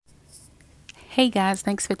Hey guys,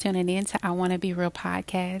 thanks for tuning in to I Want to Be Real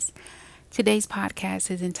podcast. Today's podcast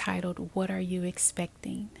is entitled, What Are You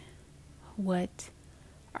Expecting? What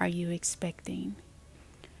are you expecting?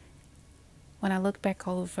 When I look back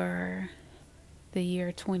over the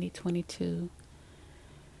year 2022,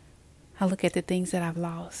 I look at the things that I've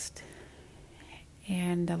lost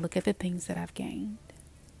and I look at the things that I've gained.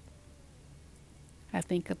 I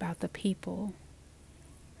think about the people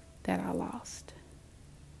that I lost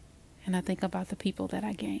and I think about the people that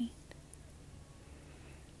I gained.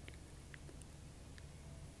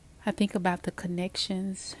 I think about the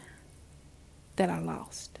connections that I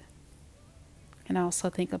lost. And I also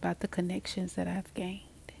think about the connections that I've gained.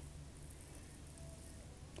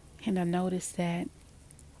 And I notice that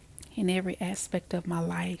in every aspect of my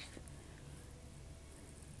life,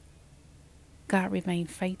 God remained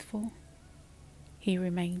faithful. He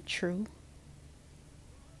remained true.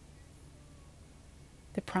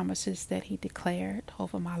 The promises that He declared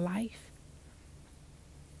over my life,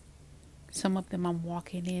 some of them I'm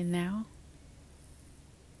walking in now,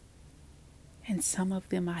 and some of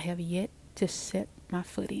them I have yet to set my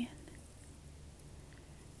foot in.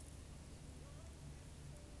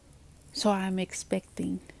 So I'm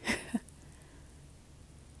expecting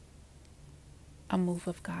a move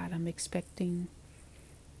of God. I'm expecting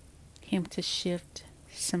Him to shift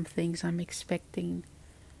some things. I'm expecting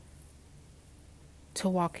to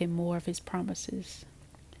walk in more of His promises,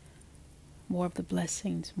 more of the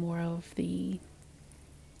blessings, more of the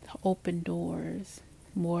open doors,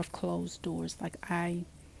 more of closed doors. Like I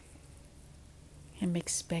am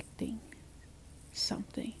expecting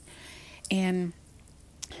something. And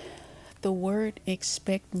the word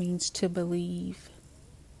expect means to believe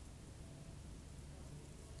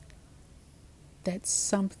that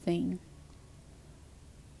something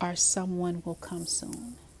or someone will come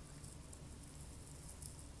soon.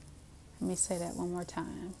 Let me say that one more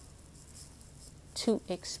time. To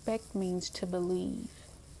expect means to believe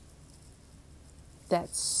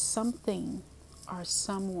that something or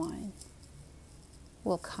someone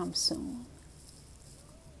will come soon.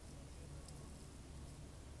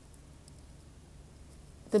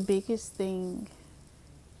 The biggest thing,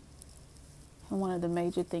 and one of the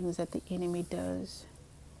major things that the enemy does,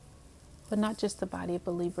 but not just the body of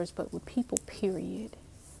believers, but with people, period,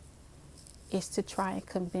 is to try and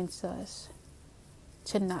convince us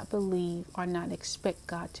to not believe or not expect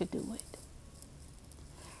God to do it.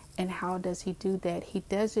 And how does He do that? He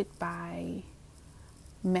does it by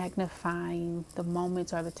magnifying the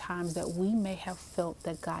moments or the times that we may have felt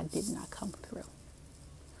that God did not come through.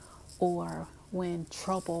 Or when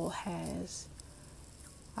trouble has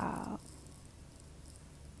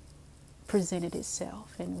presented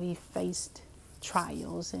itself and we faced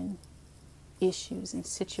trials and issues and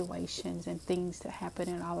situations and things that happen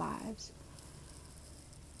in our lives.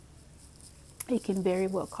 It can very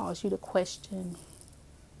well cause you to question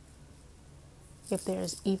if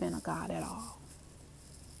there's even a God at all.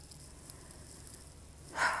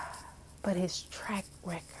 But His track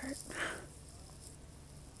record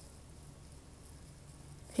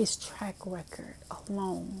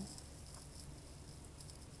alone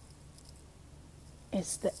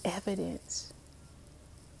is the evidence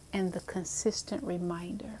and the consistent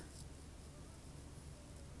reminder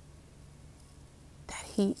that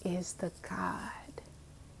He is the God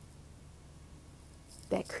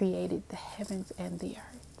that created the heavens and the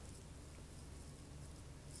earth.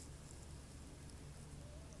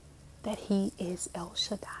 That He is El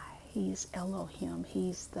Shaddai. He's Elohim.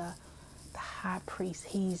 He's the high priest.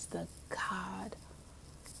 He's the God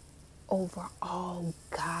over all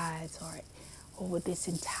gods, or over this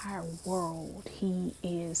entire world. He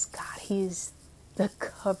is God. He is the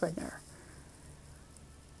governor,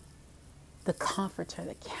 the comforter,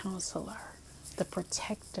 the counselor, the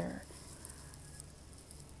protector.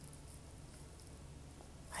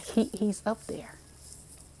 He's up there,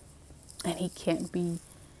 and he can't be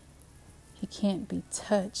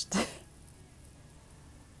touched.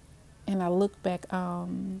 And I look back, I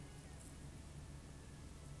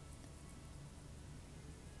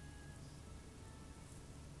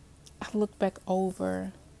look back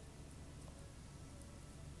over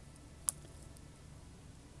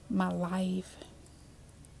my life,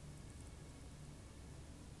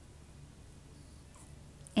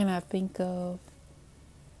 and I think of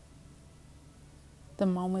the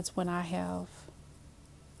moments when I have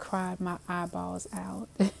cried my eyeballs out.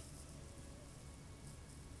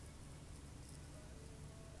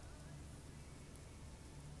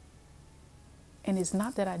 And it's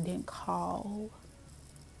not that I didn't call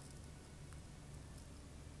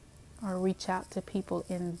or reach out to people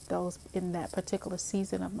in that particular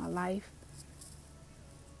season of my life,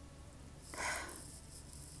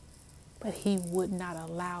 but he would not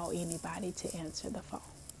allow anybody to answer the phone.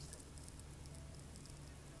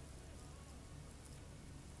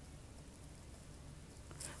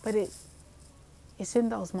 But it's in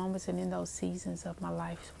those moments and in those seasons of my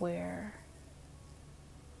life where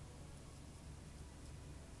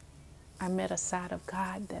I met a side of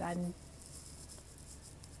God that I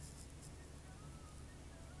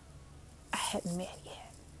hadn't met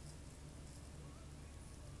yet.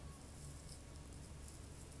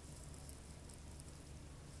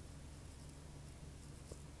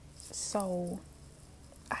 So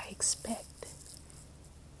I expect.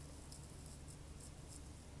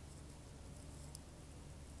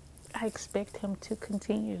 I expect him to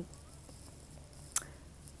continue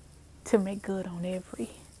to make good on every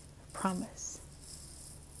promise.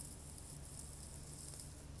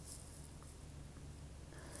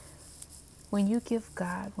 When we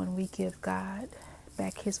give God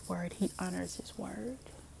back his word, he honors his word.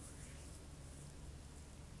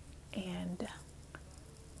 And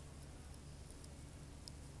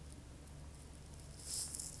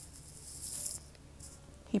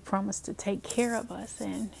he promised to take care of us.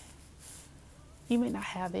 And you may not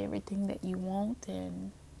have everything that you want,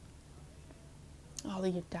 and all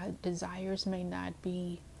of your desires may not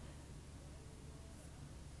be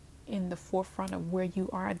in the forefront of where you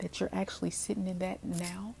are, that you're actually sitting in that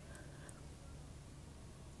now.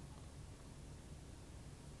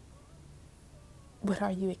 But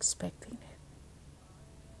are you expecting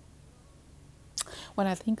it? When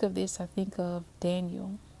I think of this, I think of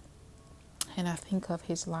Daniel, and I think of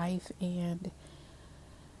his life and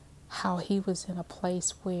how he was in a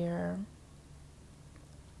place where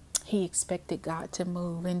he expected God to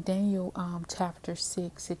move. In Daniel chapter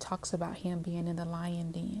 6, it talks about him being in the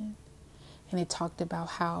lion den. And it talked about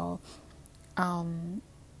how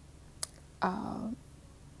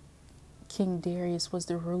King Darius was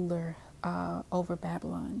the ruler over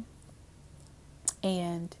Babylon.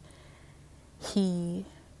 And he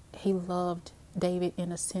loved David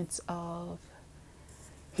in a sense of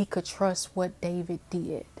he could trust what David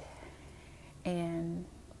did. And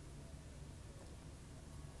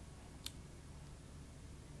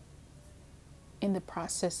in the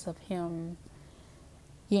process of him,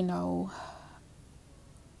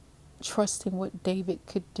 trusting what David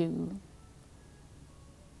could do,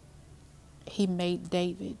 he made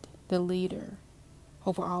David the leader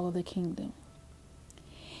over all of the kingdom.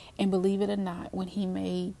 And believe it or not, when he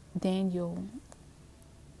made Daniel,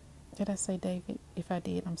 did I say David? If I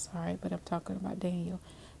did, I'm sorry, but I'm talking about Daniel.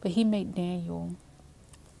 But he made Daniel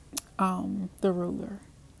the ruler.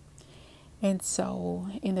 And so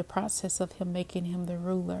in the process of him making him the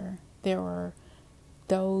ruler, there were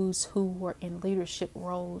those who were in leadership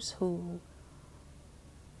roles who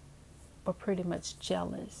were pretty much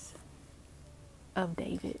jealous of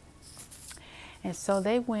David. And so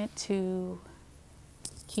they went to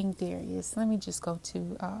King Darius. Let me just go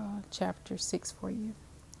to chapter 6 for you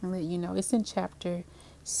and let you know. It's in chapter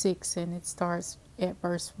 6, and it starts at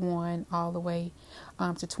verse 1 all the way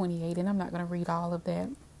to 28. And I'm not going to read all of that.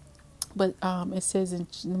 But it says,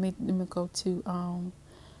 let me go to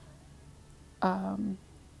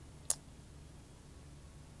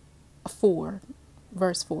 4,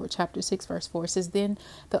 verse 4, chapter 6, verse 4. It says, then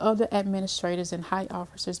the other administrators and high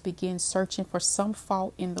officers began searching for some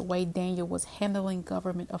fault in the way Daniel was handling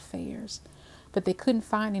government affairs, but they couldn't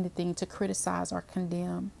find anything to criticize or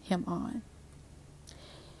condemn him on.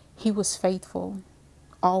 He was faithful,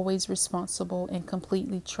 always responsible, and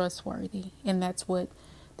completely trustworthy. And that's what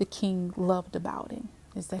the king loved about him,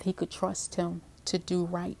 is that he could trust him to do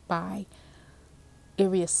right by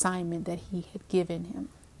every assignment that he had given him.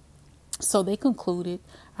 So they concluded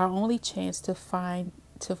our only chance of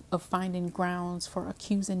finding grounds for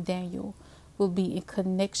accusing Daniel will be in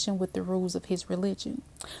connection with the rules of his religion.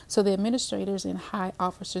 So the administrators and high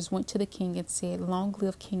officers went to the king and said, long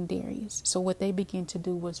live King Darius. So what they began to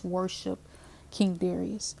do was worship King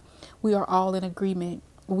Darius. We are all in agreement.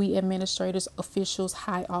 We administrators, officials,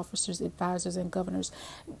 high officers, advisors, and governors.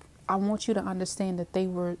 I want you to understand that they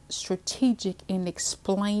were strategic in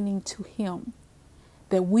explaining to him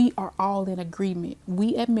that we are all in agreement.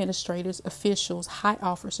 We administrators, officials, high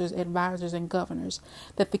officers, advisors, and governors,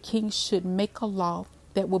 that the king should make a law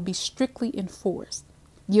that will be strictly enforced.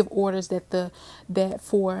 Give orders that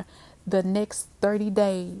for the next 30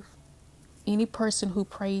 days, any person who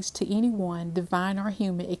prays to anyone, divine or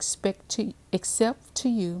human, except to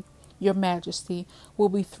you, your majesty, will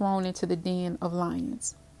be thrown into the den of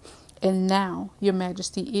lions. And now, your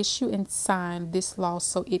majesty, issue and sign this law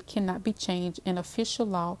so it cannot be changed, an official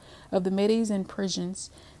law of the Medes and Persians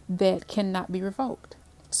that cannot be revoked.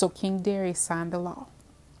 So King Darius signed the law.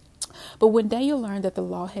 But when Daniel learned that the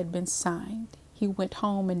law had been signed, he went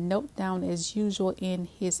home and knelt down as usual in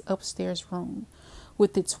his upstairs room,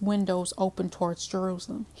 with its windows open towards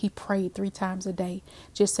Jerusalem. He prayed 3 times a day,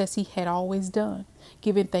 just as he had always done,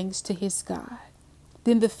 giving thanks to his God.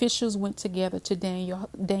 Then the officials went together to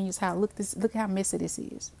Daniel's house. Look how messy this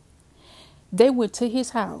is. They went to his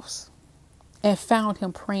house and found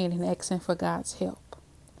him praying and asking for God's help.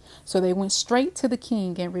 So they went straight to the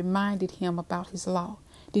king and reminded him about his law.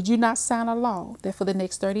 Did you not sign a law that for the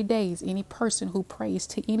next 30 days, any person who prays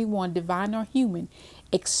to anyone, divine or human,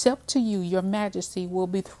 except to you, your majesty, will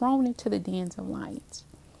be thrown into the dens of lions?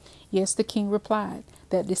 Yes, the king replied,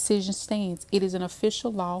 that decision stands. It is an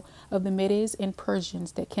official law of the Medes and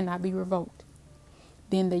Persians that cannot be revoked.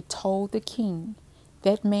 Then they told the king,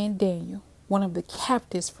 that man Daniel, one of the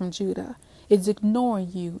captives from Judah, is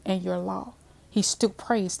ignoring you and your law. He still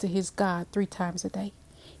prays to his God 3 times a day.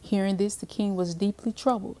 Hearing this, the king was deeply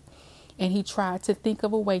troubled, and he tried to think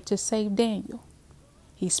of a way to save Daniel.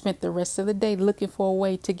 He spent the rest of the day looking for a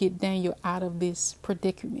way to get Daniel out of this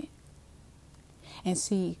predicament. And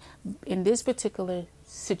see, in this particular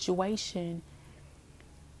situation,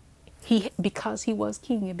 because he was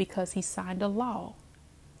king and because he signed a law,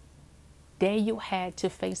 Daniel had to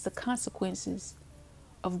face the consequences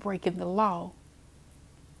of breaking the law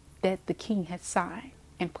that the king had signed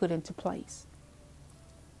and put into place.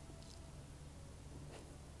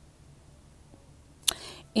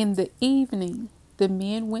 In the evening, the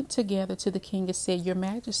men went together to the king and said, Your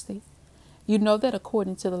Majesty, you know that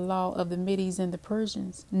according to the law of the Medes and the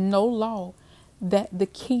Persians, no law that the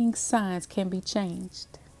king signs can be changed.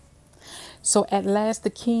 So at last the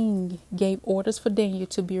king gave orders for Daniel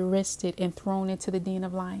to be arrested and thrown into the den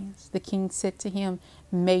of lions. The king said to him,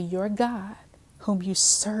 May your God, whom you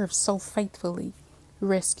serve so faithfully,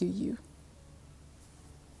 rescue you.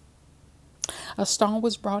 A stone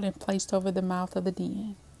was brought and placed over the mouth of the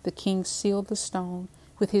den. The king sealed the stone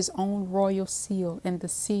with his own royal seal and the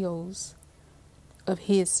seals of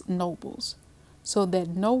his nobles, so that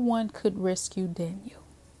no one could rescue Daniel.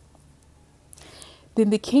 Then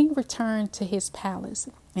the king returned to his palace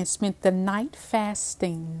and spent the night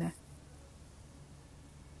fasting.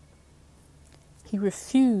 He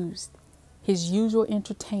refused his usual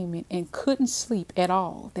entertainment and couldn't sleep at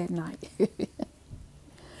all that night.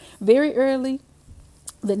 Very early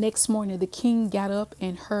the next morning, the king got up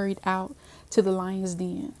and hurried out to the lion's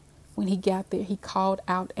den. When he got there, he called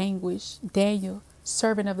out anguish, Daniel,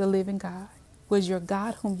 servant of the living God, was your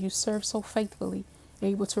God whom you serve so faithfully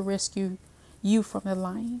able to rescue you from the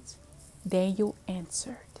lions? Daniel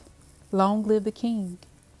answered, Long live the king.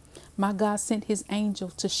 My God sent his angel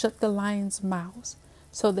to shut the lions' mouths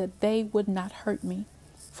so that they would not hurt me,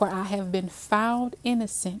 for I have been found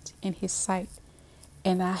innocent in his sight,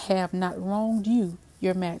 and I have not wronged you,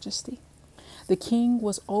 your majesty. The king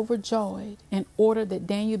was overjoyed and ordered that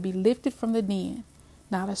Daniel be lifted from the den.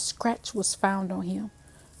 Not a scratch was found on him,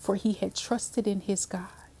 for he had trusted in his God.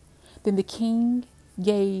 Then the king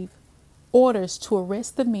gave orders to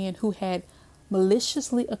arrest the men who had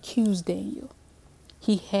maliciously accused Daniel.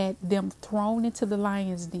 He had them thrown into the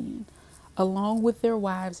lion's den, along with their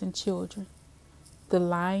wives and children. The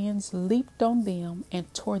lions leaped on them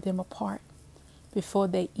and tore them apart before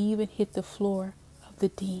they even hit the floor of the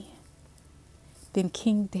den. Then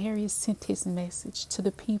King Darius sent his message to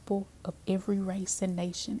the people of every race and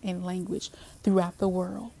nation and language throughout the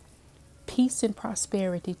world. Peace and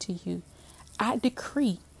prosperity to you. I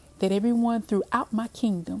decree that everyone throughout my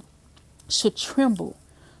kingdom should tremble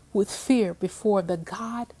with fear before the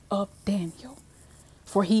God of Daniel.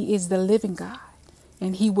 For he is the living God,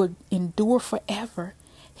 and he will endure forever.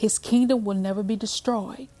 His kingdom will never be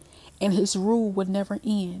destroyed, and his rule will never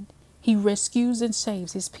end. He rescues and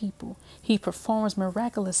saves his people. He performs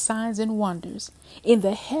miraculous signs and wonders in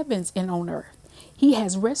the heavens and on earth. He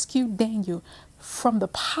has rescued Daniel from the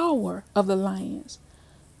power of the lions.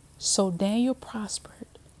 So Daniel prospered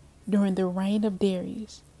during the reign of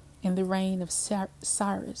Darius and the reign of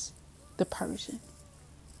Cyrus the Persian.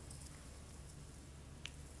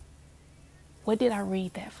 What did I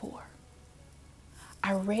read that for?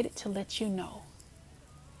 I read it to let you know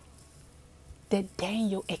that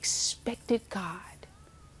Daniel expected God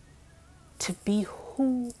to be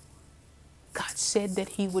who God said that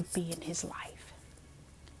he would be in his life.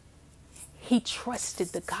 He trusted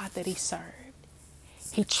the God that he served.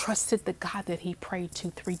 He trusted the God that he prayed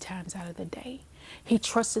to 3 times out of the day. He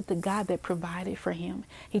trusted the God that provided for him.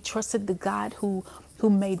 He trusted the God who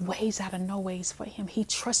made ways out of no ways for him. He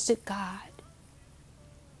trusted God.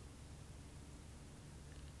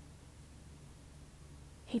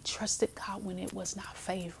 He trusted God when it was not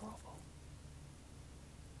favorable.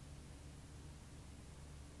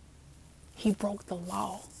 He broke the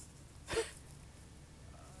law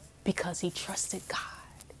because he trusted God.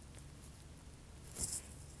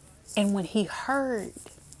 And when he heard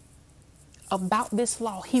about this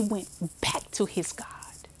law, he went back to his God.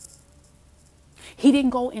 He didn't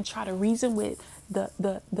go and try to reason with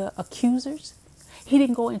the accusers. He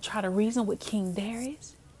didn't go and try to reason with King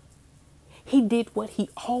Darius. He did what he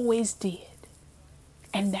always did,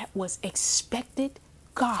 and that was expected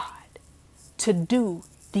God to do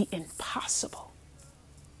the impossible.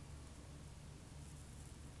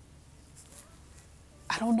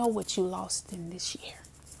 I don't know what you lost in this year.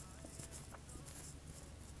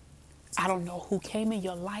 I don't know who came in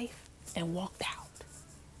your life and walked out.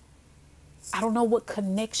 I don't know what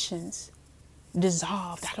connections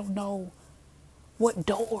dissolved. I don't know what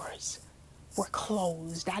doors were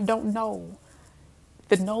closed. I don't know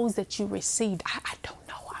the no's that you received. I don't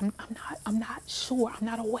know. I'm not sure. I'm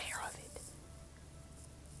not aware of it.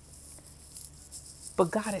 But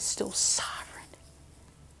God is still sovereign.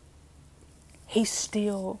 He's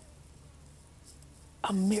still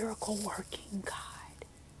a miracle working God.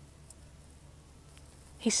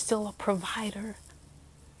 He's still a provider.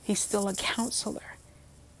 He's still a counselor.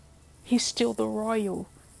 He's still the royalty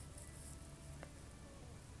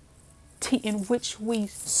in which we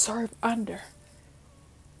serve under.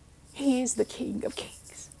 He is the King of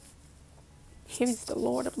Kings. He is the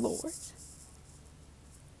Lord of Lords.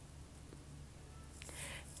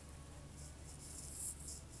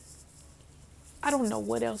 I don't know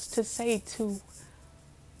what else to say to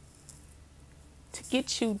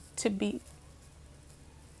get you to be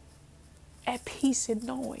at peace in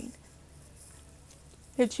knowing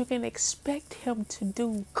that you can expect him to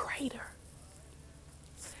do greater.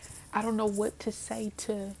 I don't know what to say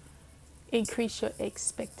to increase your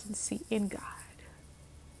expectancy in God.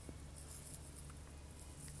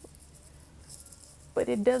 But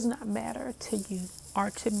it does not matter to you or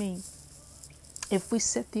to me if we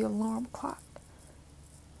set the alarm clock.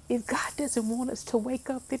 If God doesn't want us to wake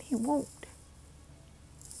up, then he won't.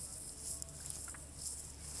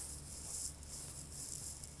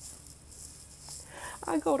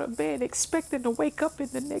 I go to bed expecting to wake up in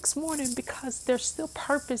the next morning because there's still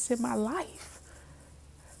purpose in my life.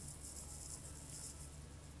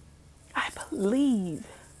 I believe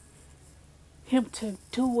him to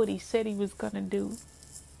do what he said he was going to do.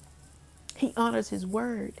 He honors his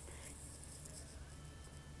word.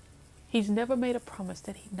 He's never made a promise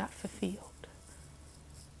that he's not fulfilled.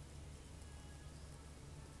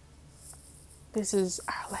 This is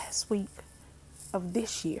our last week of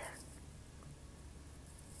this year.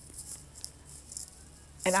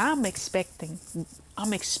 And I'm expecting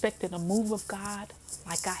a move of God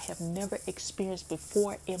like I have never experienced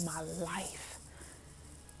before in my life.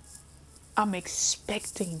 I'm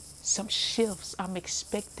expecting some shifts. I'm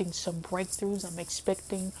expecting some breakthroughs. I'm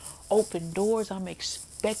expecting open doors. I'm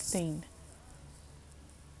expecting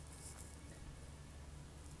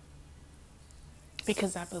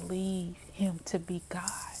because I believe him to be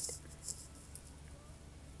God.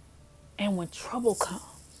 And when trouble comes,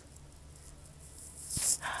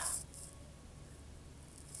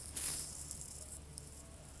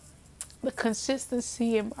 the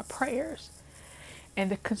consistency in my prayers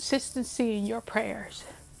and the consistency in your prayers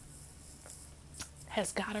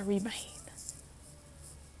has got to remain.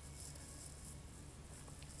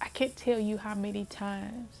 I can't tell you how many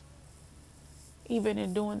times, even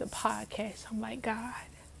in doing the podcast, I'm like, God,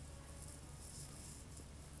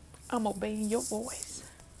 I'm obeying your voice.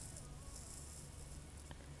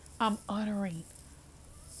 I'm honoring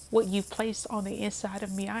what you've placed on the inside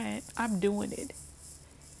of me. I'm doing it.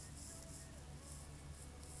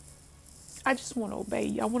 I just want to obey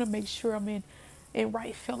you. I want to make sure I'm in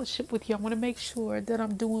right fellowship with you. I want to make sure that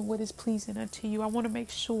I'm doing what is pleasing unto you. I want to make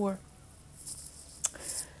sure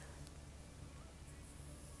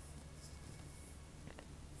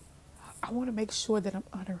that I'm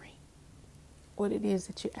honoring what it is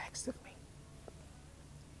that you asked of me.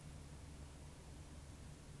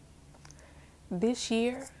 This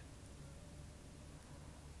year,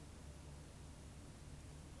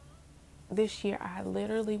 I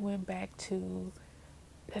literally went back to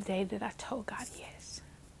the day that I told God yes.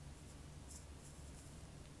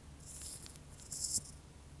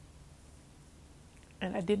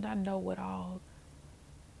 And I did not know what all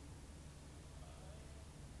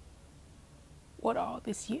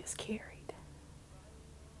this yes carried.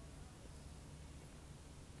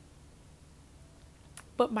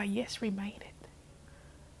 But my yes remained.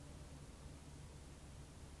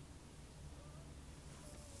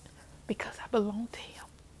 Because I belong to him.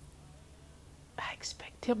 I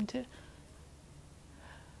expect him to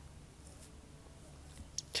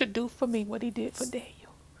to do for me what he did for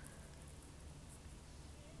Daniel.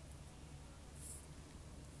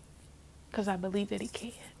 Because I believe that he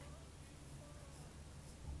can.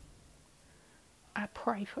 I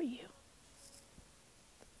pray for you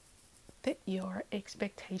that your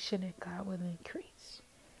expectation in God will increase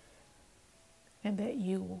and that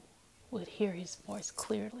you would hear his voice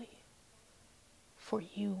clearly for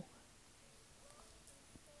you,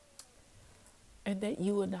 and that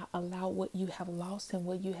you will not allow what you have lost and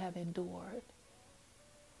what you have endured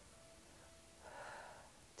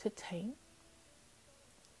to taint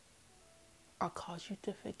or cause you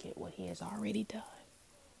to forget what he has already done.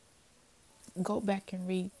 Go back and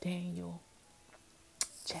read Daniel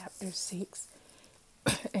chapter 6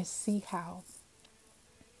 and see how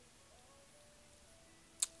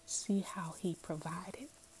he provided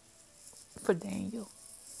for Daniel.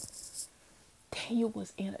 Daniel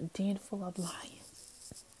was in a den full of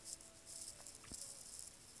lions.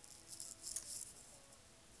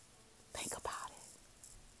 Think about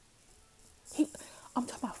it. I'm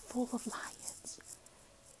talking about full of lions.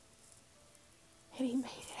 And he made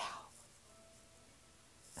it out.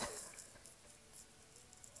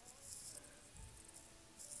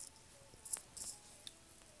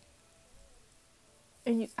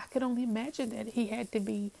 And I could only imagine that he had to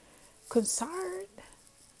be concerned.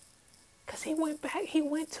 Because he went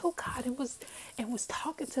to God and was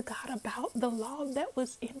talking to God about the law that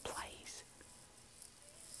was in place.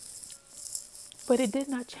 But it did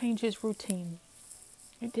not change his routine.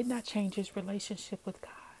 It did not change his relationship with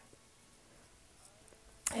God.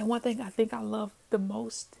 And one thing I think I love the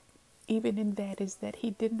most, even in that, is that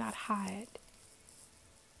he did not hide.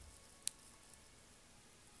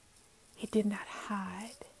 He did not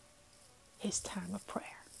hide his time of prayer.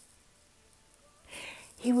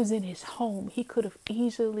 He was in his home. He could have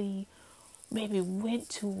easily maybe went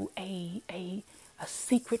to a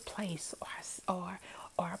secret place or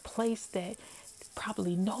a place that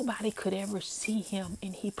probably nobody could ever see him,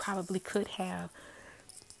 and he probably could have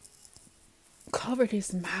covered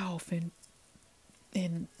his mouth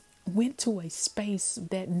and went to a space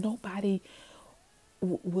that nobody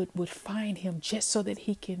would find him, just so that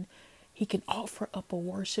he can offer up a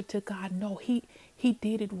worship to God. No, he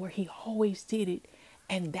did it where he always did it,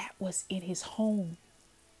 and that was in his home.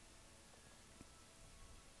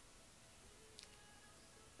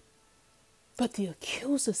 But the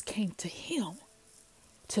accusers came to him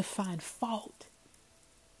to find fault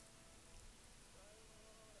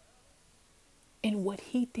in what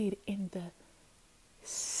he did in the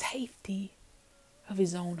safety of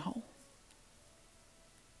his own home.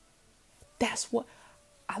 That's what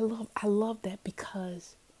I love. I love that,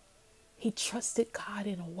 because he trusted God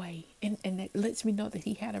in a way. And that lets me know that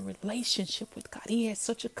he had a relationship with God. He had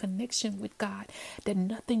such a connection with God that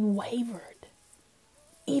nothing wavered,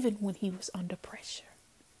 even when he was under pressure.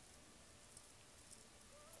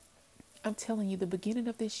 I'm telling you, the beginning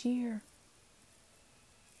of this year,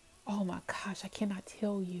 oh my gosh, I cannot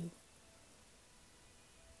tell you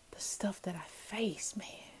the stuff that I faced, man.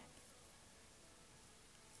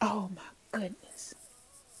 Oh my goodness.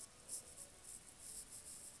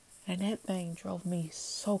 And that thing drove me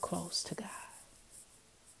so close to God.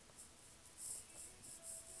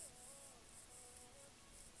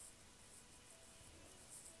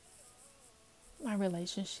 My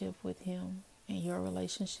relationship with him and your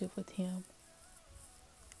relationship with him,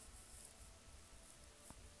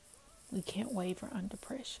 we can't waver under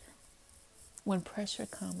pressure. When pressure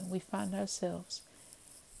comes and we find ourselves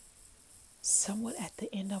somewhat at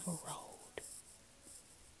the end of a road,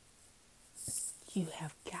 you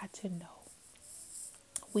have got to know,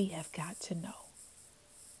 we have got to know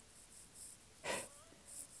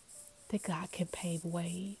that God can pave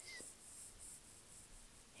ways,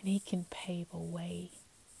 and he can pave a way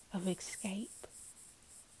of escape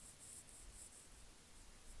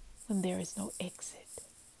when there is no exit.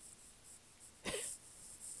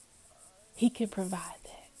 He can provide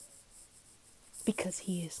that because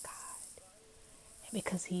he is God, and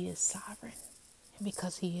because he is sovereign, and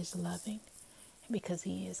because he is loving, and because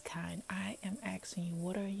he is kind. I am asking you,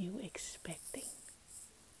 what are you expecting?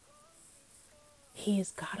 He is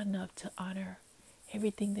God enough to honor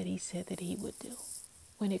everything that he said that he would do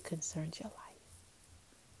when it concerns your life.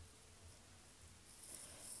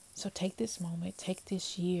 So take this moment, take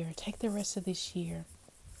this year, take the rest of this year,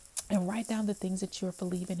 and write down the things that you're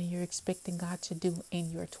believing and you're expecting God to do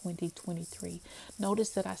in your 2023.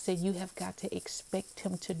 Notice that I said you have got to expect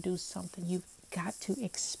him to do something. You've got to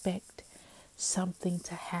expect something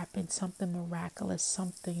to happen, something miraculous,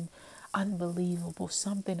 something unbelievable,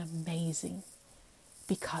 something amazing,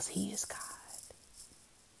 because he is God.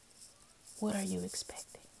 What are you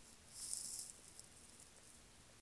expecting?